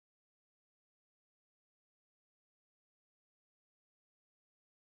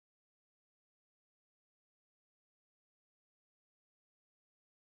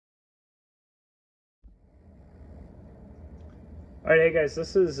All right, hey guys,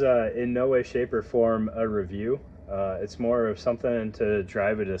 this is in no way, shape, or form a review. It's more of something to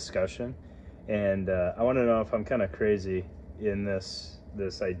drive a discussion, and I want to know if I'm kind of crazy in this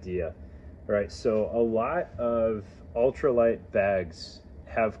idea. All right, so a lot of ultralight bags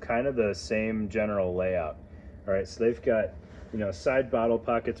have kind of the same general layout. All right, so they've got side bottle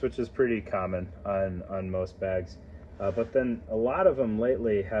pockets, which is pretty common on most bags, but then a lot of them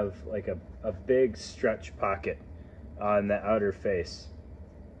lately have like a big stretch pocket on the outer face.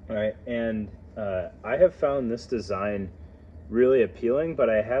 All right, and I have found this design really appealing,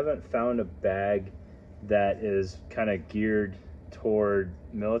 but I haven't found a bag that is kind of geared toward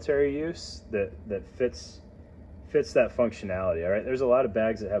military use that fits that functionality. All right, there's a lot of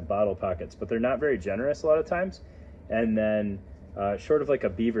bags that have bottle pockets, but they're not very generous a lot of times. And then short of like a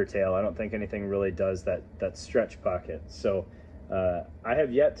beaver tail, I don't think anything really does that stretch pocket. So I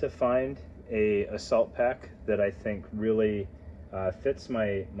have yet to find a assault pack that I think really fits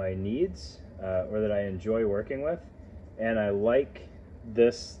my needs or that I enjoy working with, and I like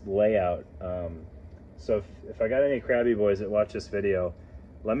this layout. So if I got any crabby boys that watch this video,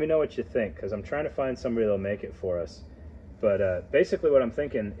 let me know what you think, because I'm trying to find somebody that'll make it for us. But basically what I'm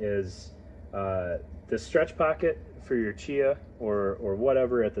thinking is the stretch pocket for your Chia or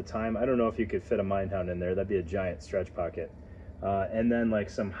whatever at the time. I don't know if you could fit a Minehound in there. That'd be a giant stretch pocket. And then like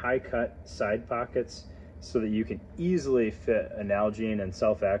some high cut side pockets so that you can easily fit a Nalgene and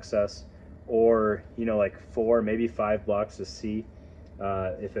self-access, or like 4, maybe 5 blocks of C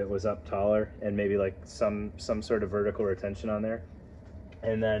if it was up taller, and maybe like some sort of vertical retention on there.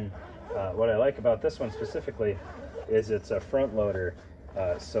 And then what I like about this one specifically is it's a front loader,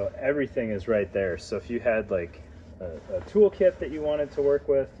 so everything is right there. So if you had like a toolkit that you wanted to work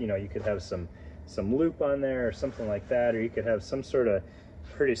with, you could have some loop on there or something like that, or you could have some sort of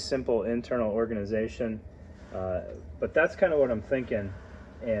pretty simple internal organization. But that's kind of what I'm thinking,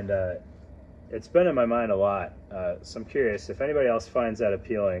 and it's been in my mind a lot. So I'm curious if anybody else finds that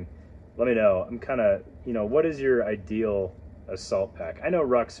appealing. Let me know. I'm kind of, what is your ideal assault pack? I know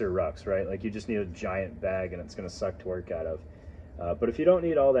rucks are rucks, right? Like you just need a giant bag and it's going to suck to work out of. But if you don't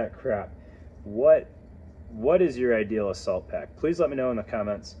need all that crap, what is your ideal assault pack? Please let me know in the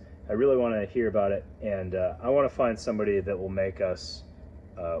comments. I really want to hear about it, and I want to find somebody that will make us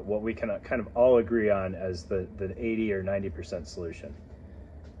what we can kind of all agree on as the 80 or 90% solution.